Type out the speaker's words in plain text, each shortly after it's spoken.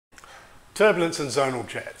Turbulence and zonal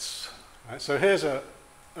jets. Right, so here's a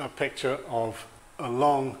picture of a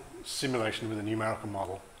long simulation with a numerical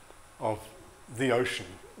model of the ocean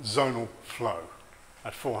zonal flow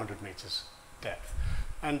at 400 meters depth.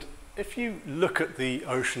 And if you look at the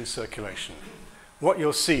ocean circulation, what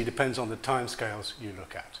you'll see depends on the timescales you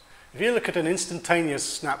look at. If you look at an instantaneous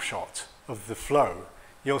snapshot of the flow,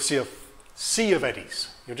 you'll see a sea of eddies.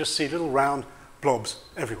 You'll just see little round blobs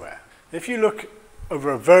everywhere. If you look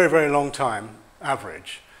over a very, very long time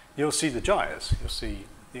average, you'll see the gyres. You'll see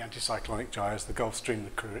the anticyclonic gyres, the Gulf Stream,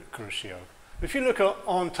 the Kuroshio. If you look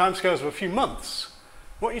on timescales of a few months,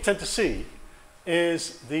 what you tend to see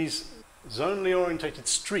is these zonally orientated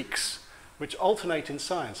streaks which alternate in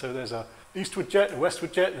sign. So there's a eastward jet, a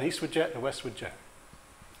westward jet, an eastward jet, a westward jet.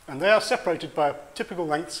 And they are separated by a typical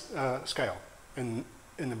length scale in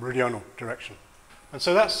the meridional direction. And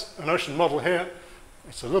so that's an ocean model here.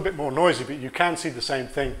 It's a little bit more noisy, but you can see the same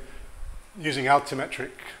thing using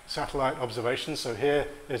altimetric satellite observations. So here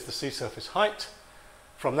is the sea surface height.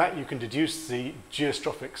 From that you can deduce the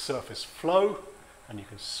geostrophic surface flow, and you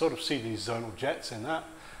can sort of see these zonal jets in that.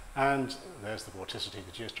 And there's the vorticity,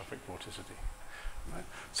 the geostrophic vorticity. Right.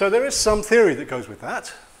 So there is some theory that goes with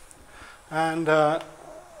that. And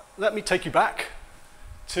let me take you back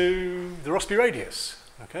to the Rossby radius.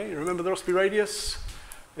 Okay, you remember the Rossby radius?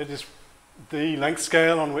 It is the length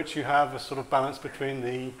scale on which you have a sort of balance between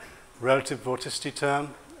the relative vorticity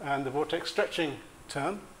term and the vortex stretching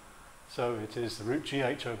term. So it is the root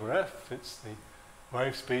GH over F. It's the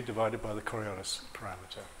wave speed divided by the Coriolis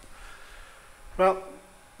parameter. Well,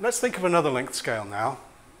 let's think of another length scale now.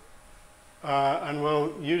 And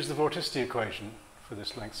we'll use the vorticity equation for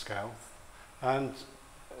this length scale. And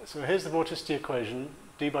so here's the vorticity equation.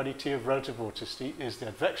 D by dt of relative vorticity is the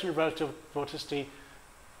advection of relative vorticity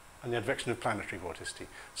and the advection of planetary vorticity.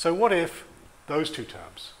 So what if those two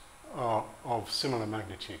terms are of similar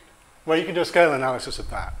magnitude? Well, you can do a scale analysis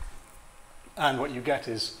of that. And what you get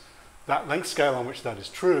is that length scale on which that is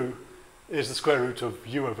true is the square root of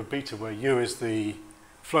u over beta, where u is the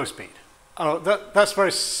flow speed. That's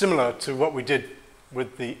very similar to what we did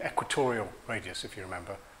with the equatorial radius, if you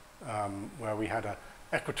remember, where we had an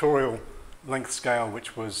equatorial length scale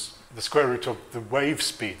which was the square root of the wave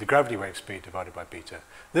speed, the gravity wave speed divided by beta.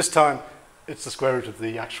 This time it's the square root of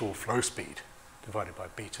the actual flow speed divided by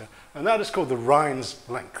beta, and that is called the Rhines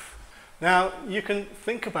length. Now you can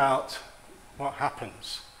think about what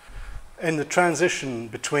happens in the transition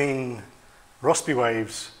between Rossby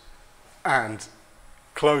waves and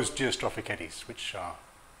closed geostrophic eddies, which are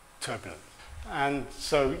turbulent. And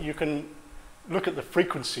so you can look at the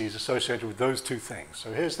frequencies associated with those two things.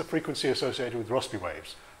 So here's the frequency associated with Rossby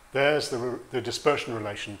waves. There's the dispersion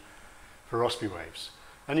relation for Rossby waves.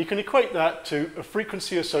 And you can equate that to a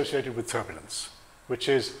frequency associated with turbulence, which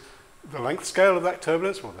is the length scale of that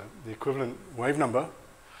turbulence, or the equivalent wave number,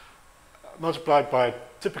 multiplied by a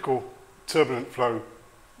typical turbulent flow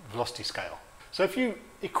velocity scale. So if you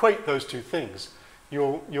equate those two things,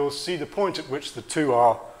 you'll see the point at which the two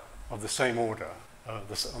are of the same order,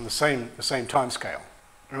 on the same time scale.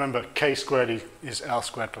 Remember, k squared is L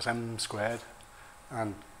squared plus m squared,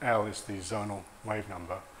 and L is the zonal wave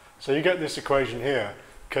number. So you get this equation here,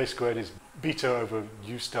 k squared is beta over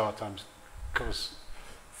u star times cos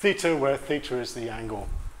theta, where theta is the angle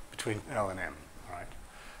between L and m, right?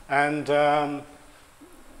 And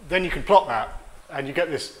then you can plot that, and you get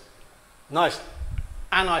this nice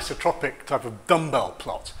anisotropic type of dumbbell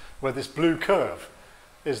plot, where this blue curve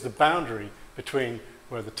is the boundary between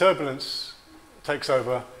where the turbulence takes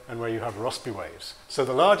over and where you have Rossby waves. So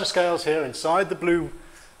the larger scales here, inside the blue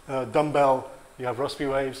dumbbell, you have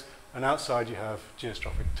Rossby waves, and outside you have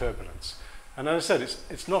geostrophic turbulence. And as I said,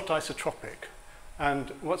 it's not isotropic.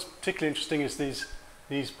 And what's particularly interesting is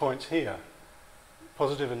these points here,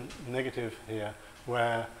 positive and negative here,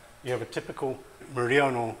 where you have a typical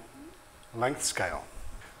meridional length scale.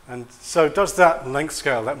 And so does that length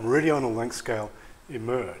scale, that meridional length scale,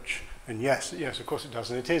 emerge? And yes, of course it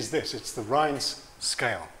does. And it is this, it's the Rhines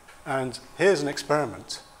scale. And here's an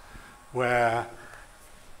experiment where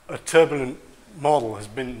a turbulent model has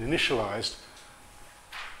been initialized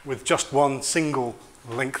with just one single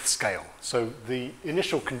length scale. So the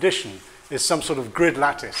initial condition is some sort of grid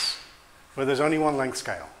lattice where there's only one length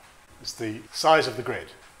scale. It's the size of the grid.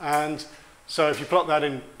 And so if you plot that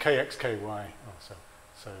in kx, ky,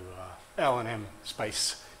 so L and M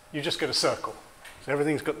space, you just get a circle. So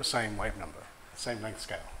everything's got the same wave number, the same length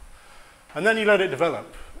scale. And then you let it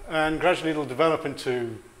develop, and gradually it'll develop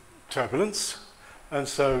into turbulence. And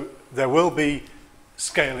so there will be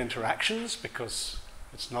scale interactions because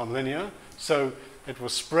it's nonlinear. So it will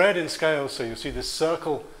spread in scale, so you'll see this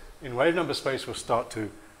circle in wave number space will start to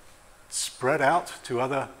spread out to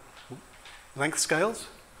other length scales.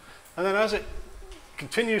 And then as it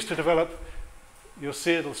continues to develop, you'll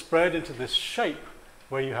see it'll spread into this shape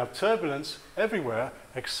where you have turbulence everywhere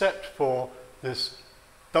except for this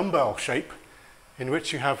dumbbell shape in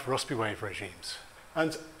which you have Rossby wave regimes.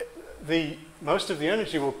 And most of the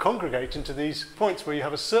energy will congregate into these points where you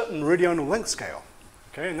have a certain meridional length scale.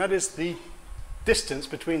 Okay, and that is the distance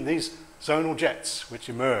between these zonal jets which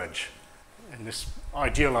emerge in this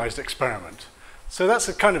idealized experiment. So that's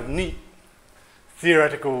a kind of neat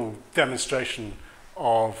theoretical demonstration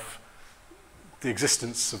of the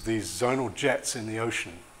existence of these zonal jets in the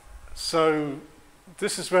ocean. So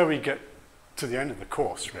this is where we get to the end of the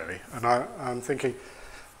course, really. And I'm thinking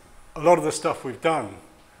a lot of the stuff we've done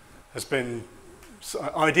has been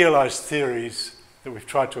idealized theories that we've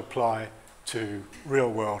tried to apply to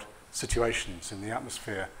real-world situations in the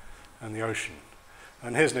atmosphere and the ocean.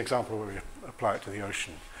 And here's an example where we apply it to the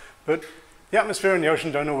ocean. But the atmosphere and the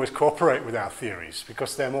ocean don't always cooperate with our theories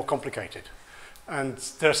because they're more complicated. And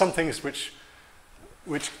there are some things which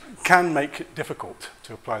can make it difficult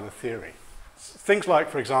to apply the theory. Things like,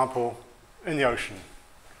 for example, in the ocean,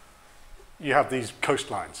 you have these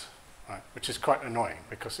coastlines, right, which is quite annoying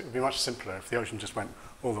because it would be much simpler if the ocean just went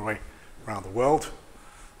all the way around the world,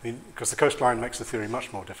 because the coastline makes the theory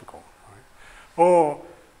much more difficult. Right? Or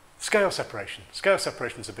scale separation. Scale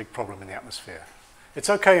separation is a big problem in the atmosphere. It's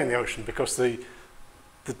okay in the ocean because the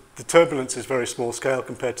turbulence is very small scale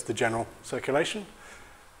compared to the general circulation.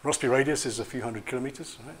 Rossby radius is a few hundred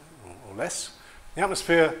kilometers, right, or less. The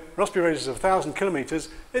atmosphere, Rossby radius of 1,000 kilometers,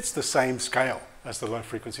 it's the same scale as the low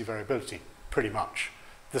frequency variability, pretty much.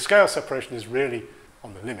 The scale separation is really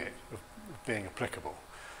on the limit of being applicable.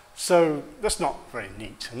 So that's not very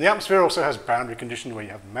neat. And the atmosphere also has boundary conditions where you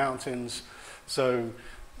have mountains, so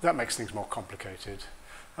that makes things more complicated.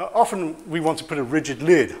 Often we want to put a rigid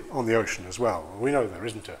lid on the ocean as well. We know there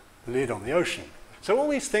isn't a lid on the ocean. So all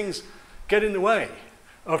these things get in the way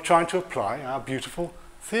of trying to apply our beautiful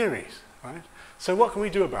theories, right? So what can we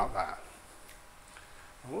do about that?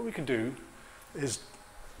 And what we can do is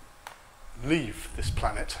leave this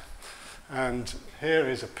planet. And here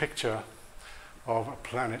is a picture of a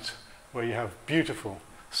planet where you have beautiful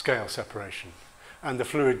scale separation. And the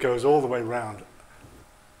fluid goes all the way around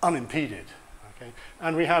unimpeded. Okay?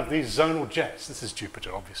 And we have these zonal jets. This is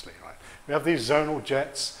Jupiter, obviously, right? We have these zonal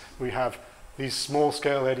jets. We have these small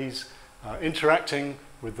scale eddies interacting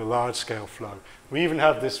with the large scale flow. We even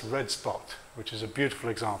have this red spot, which is a beautiful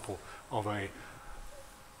example of a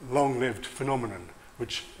long-lived phenomenon,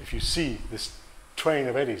 which if you see this train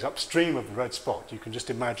of eddies upstream of the red spot, you can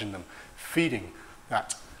just imagine them feeding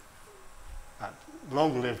that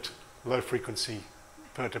long-lived low-frequency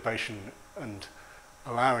perturbation and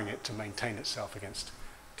allowing it to maintain itself against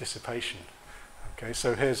dissipation. Okay,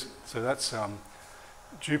 so that's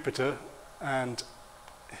Jupiter, and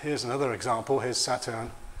here's another example. Here's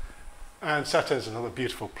Saturn, and Saturn's another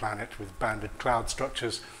beautiful planet with banded cloud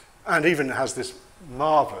structures, and even has this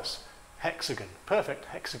marvelous hexagon, perfect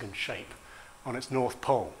hexagon shape on its north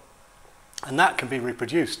pole. And that can be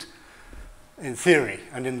reproduced in theory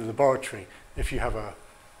and in the laboratory. If you have a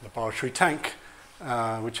laboratory tank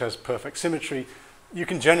which has perfect symmetry, you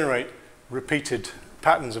can generate repeated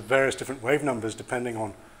patterns of various different wave numbers depending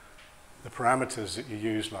on the parameters that you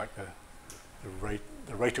use, like the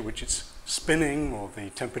rate at which it's spinning or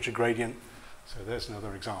the temperature gradient. So there's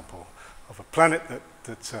another example of a planet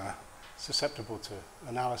that's susceptible to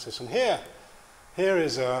analysis. And here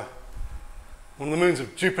is one of the moons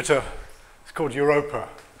of Jupiter. It's called Europa.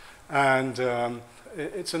 And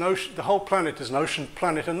it's an ocean. The whole planet is an ocean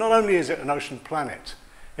planet. And not only is it an ocean planet,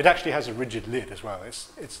 it actually has a rigid lid as well.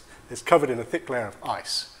 It's covered in a thick layer of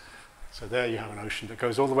ice. So there you have an ocean that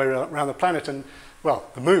goes all the way around the planet. And, well,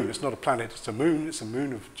 the moon, it's not a planet, it's a moon. It's a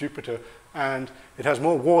moon of Jupiter. And it has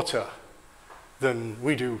more water than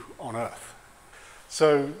we do on Earth.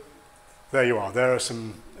 So there you are. There are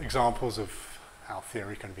some examples of how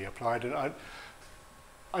theory can be applied. And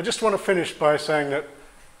I just want to finish by saying that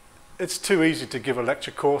it's too easy to give a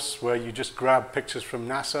lecture course where you just grab pictures from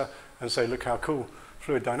NASA and say, look how cool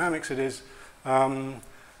fluid dynamics it is.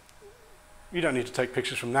 You don't need to take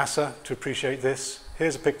pictures from NASA to appreciate this.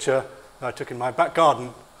 Here's a picture that I took in my back garden,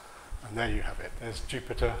 and there you have it. There's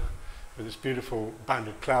Jupiter with this beautiful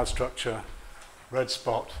banded cloud structure, red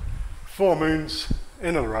spot, 4 moons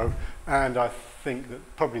in a row, and I think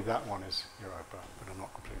that probably that one is Europa, but I'm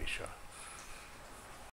not completely sure.